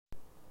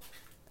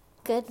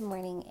Good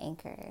morning,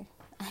 Anchor.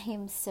 I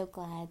am so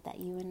glad that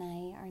you and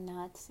I are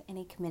not in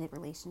a committed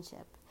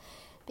relationship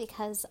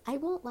because I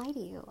won't lie to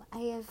you. I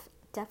have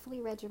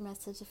definitely read your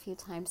message a few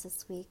times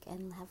this week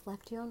and have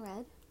left you on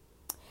read.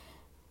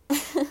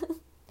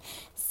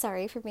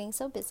 Sorry for being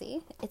so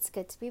busy. It's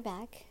good to be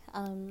back.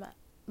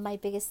 My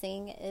biggest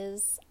thing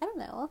is, I don't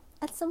know,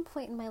 at some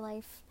point in my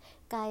life,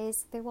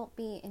 guys, there won't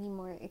be any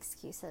more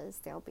excuses.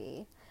 There'll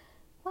be,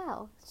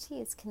 wow, she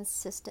is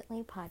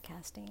consistently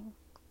podcasting.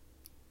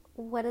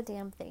 What a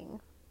damn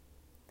thing.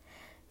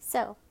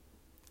 So,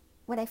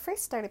 when I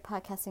first started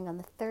podcasting on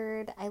the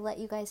 3rd, I let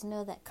you guys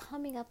know that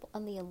coming up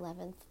on the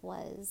 11th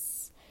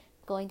was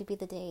going to be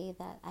the day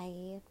that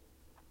I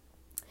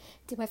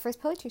do my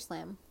first poetry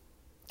slam.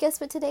 Guess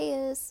what today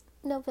is?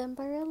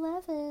 November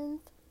 11th.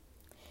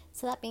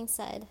 So that being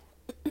said,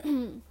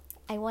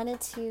 I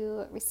wanted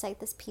to recite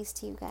this piece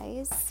to you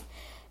guys.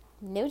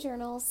 No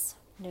journals,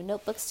 no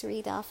notebooks to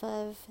read off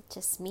of,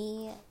 just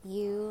me,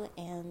 you,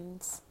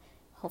 and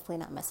hopefully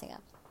not messing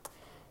up.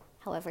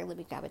 However, let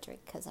me grab a drink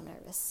because I'm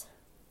nervous.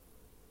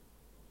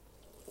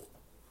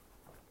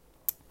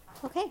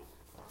 Okay.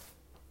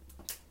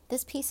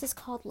 This piece is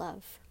called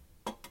Love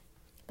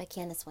by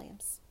Candace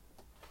Williams.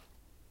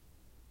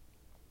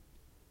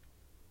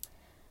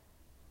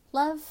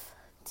 Love,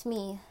 to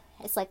me,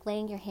 is like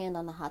laying your hand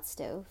on the hot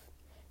stove.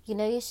 You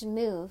know you should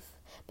move,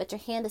 but your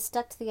hand is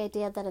stuck to the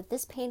idea that if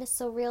this pain is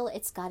so real,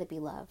 it's gotta be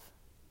love.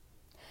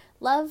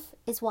 Love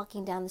is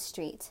walking down the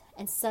street,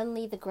 and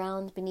suddenly the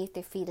ground beneath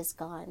their feet is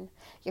gone.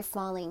 You're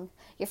falling.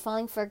 You're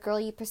falling for a girl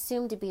you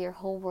presumed to be your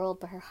whole world,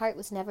 but her heart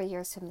was never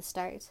yours from the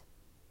start.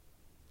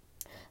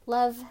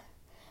 Love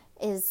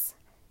is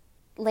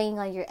laying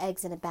all your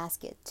eggs in a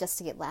basket just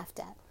to get laughed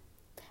at.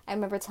 I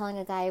remember telling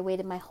a guy I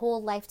waited my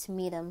whole life to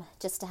meet him,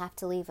 just to have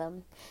to leave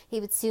him. He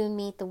would soon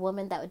meet the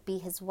woman that would be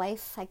his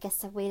wife. I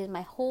guess I waited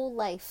my whole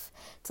life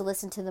to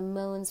listen to the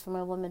moans from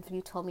a woman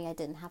who told me I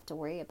didn't have to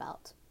worry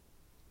about.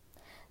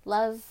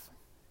 Love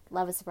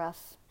is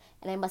rough,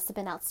 and I must have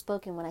been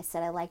outspoken when I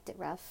said I liked it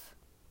rough.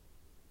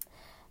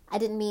 I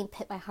didn't mean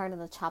put my heart on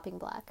the chopping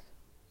block.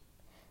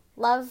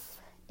 Love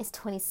is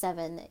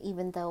 27,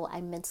 even though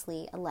I'm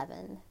mentally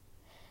 11.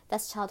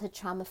 That's childhood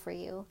trauma for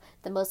you,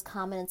 the most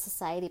common in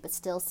society, but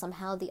still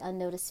somehow the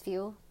unnoticed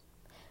few.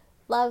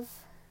 Love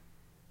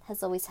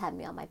has always had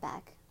me on my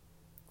back.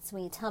 So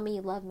when you tell me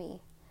you love me,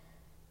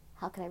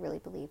 how can I really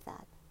believe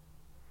that?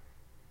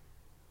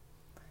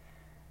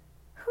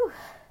 Whew.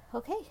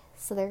 Okay,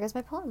 so there goes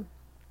my poem.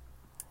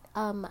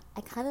 I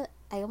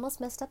almost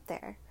messed up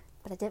there,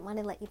 but I didn't want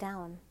to let you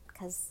down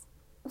because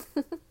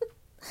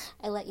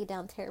I let you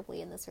down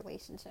terribly in this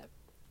relationship.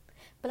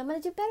 But I'm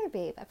going to do better,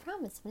 babe. I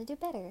promise. I'm going to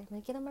do better. I'm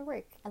going to get on my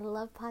work. I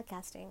love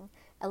podcasting.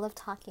 I love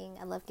talking.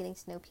 I love getting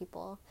to know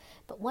people.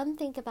 But one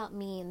thing about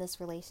me in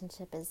this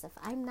relationship is if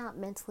I'm not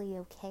mentally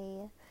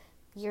okay,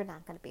 you're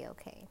not going to be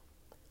okay.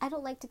 I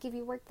don't like to give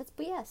you work that's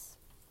BS.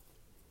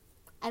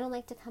 I don't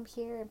like to come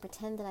here and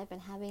pretend that I've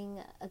been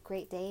having a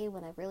great day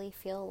when I really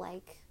feel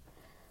like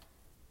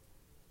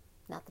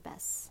not the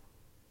best.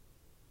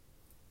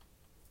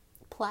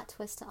 Plot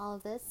twist to all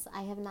of this,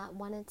 I have not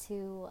wanted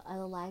to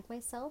unalive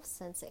myself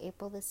since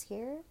April this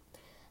year.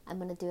 I'm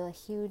going to do a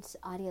huge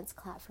audience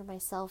clap for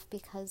myself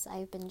because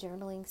I've been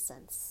journaling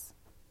since.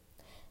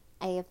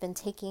 I have been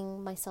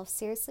taking myself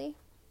seriously,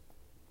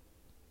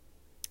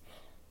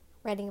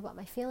 writing about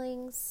my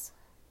feelings,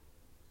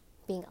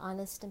 being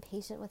honest and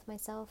patient with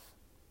myself.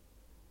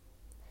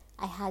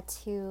 I had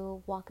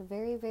to walk a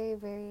very, very,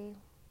 very,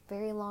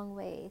 very long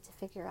way to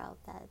figure out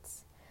that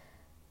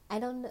I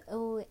don't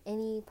owe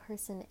any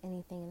person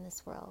anything in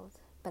this world,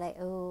 but I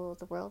owe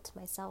the world to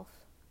myself.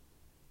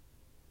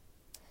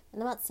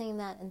 And I'm not saying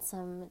that in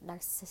some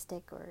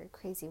narcissistic or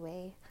crazy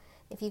way.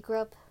 If you grew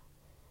up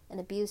an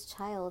abused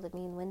child, I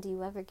mean, when do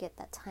you ever get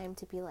that time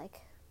to be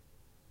like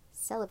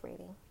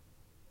celebrating?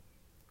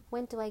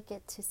 When do I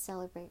get to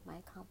celebrate my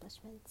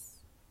accomplishments?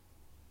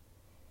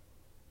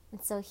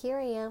 And so here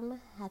I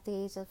am at the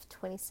age of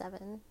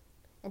 27.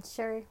 And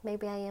sure,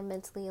 maybe I am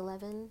mentally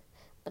 11,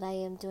 but I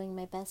am doing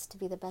my best to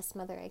be the best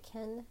mother I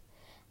can.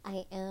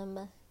 I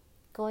am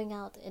going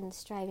out and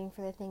striving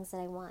for the things that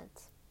I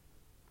want.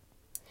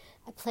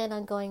 I plan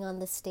on going on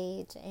the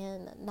stage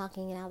and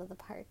knocking it out of the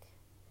park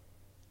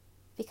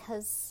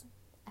because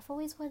I've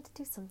always wanted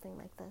to do something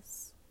like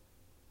this.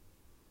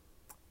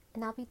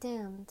 And I'll be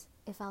damned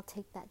if I'll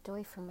take that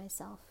joy from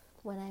myself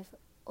when I've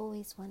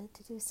always wanted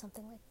to do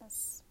something like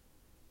this.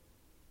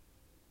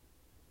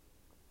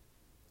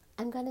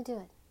 I'm going to do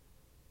it.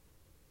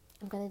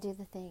 I'm going to do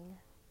the thing.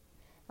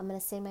 I'm going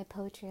to say my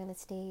poetry on a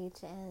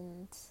stage,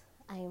 and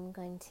I'm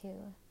going to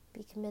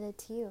be committed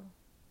to you,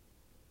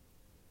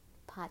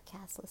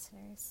 podcast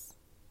listeners.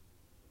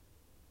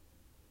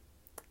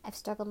 I've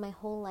struggled my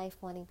whole life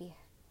wanting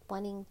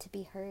to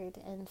be heard,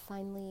 and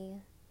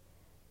finally,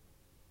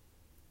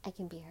 I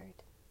can be heard.